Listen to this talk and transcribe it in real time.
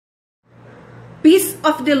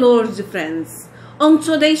of the Lord, friends. On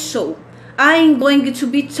today's show, I am going to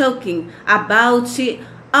be talking about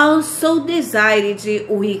our so desired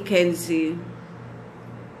weekend.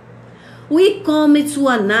 We come to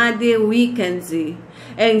another weekend,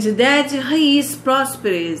 and that He is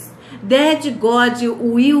prosperous, that God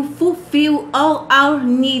will fulfill all our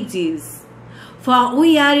needs, for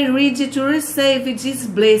we are ready to receive this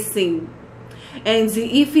blessing. And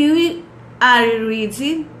if we are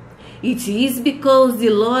ready, it is because the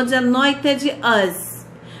Lord anointed us,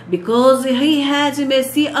 because He had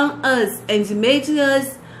mercy on us and made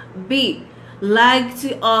us be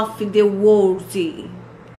light of the world.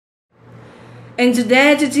 And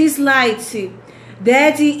that this light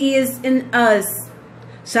that is in us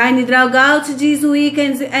shine throughout these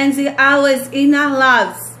weekends and hours in our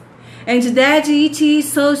lives, and that it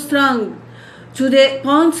is so strong to the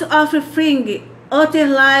point of freeing other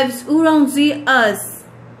lives around us,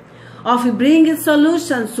 of bringing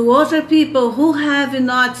solutions to other people who have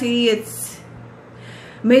not yet.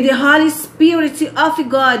 May the Holy Spirit of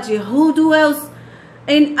God, who dwells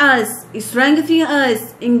in us, strengthen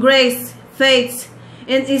us in grace, faith,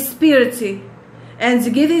 and spirit,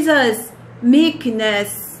 and gives us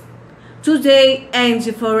meekness today and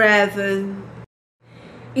forever.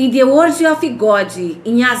 In the words of God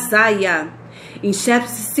in Isaiah, in chapter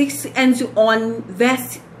 6 and on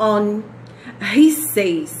verse on, He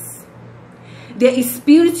says, "The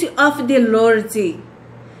Spirit of the Lord,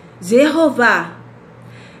 Jehovah,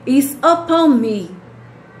 is upon me,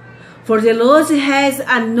 for the Lord has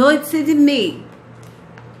anointed me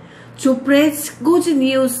to preach good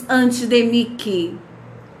news unto the meek.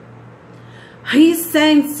 He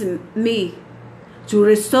sends me to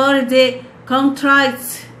restore the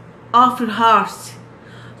contrite of heart,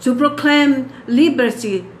 to proclaim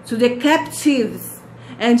liberty to the captives,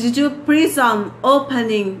 and to prison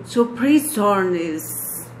opening to prisoners."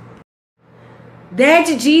 That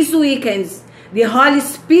this weekend, the Holy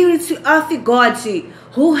Spirit of God,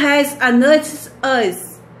 who has anointed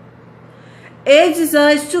us, aids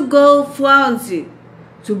us to go forward,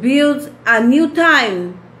 to build a new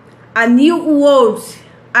time, a new world,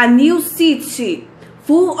 a new city,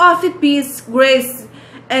 full of peace, grace,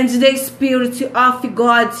 and the Spirit of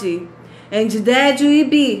God, and that will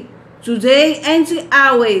be, today and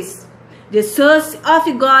always, the source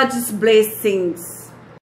of God's blessings.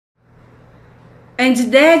 And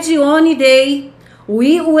that one day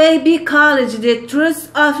we will be called the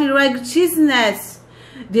truth of righteousness,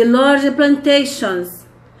 the Lord's plantations,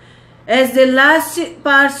 as the last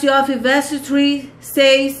part of verse 3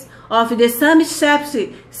 says of the Psalm chapter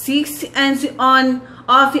 6 and on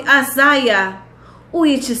of Isaiah,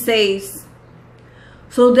 which says,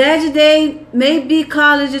 "So that they may be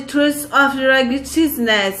called the truth of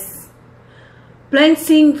righteousness,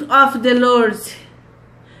 planting of the Lord,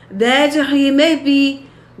 that He may be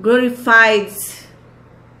glorified."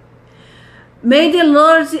 May the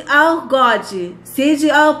Lord our God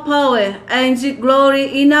send all power and glory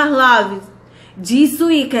in our lives these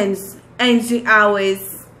weekends and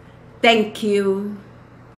always. Thank you.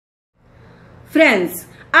 Friends,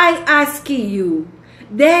 I ask you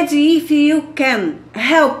that if you can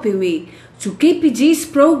help me to keep this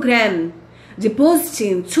program,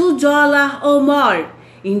 depositing $2 or more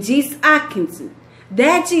in this account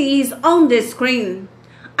that is on the screen,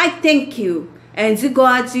 I thank you, and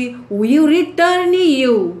God will return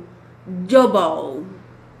you double.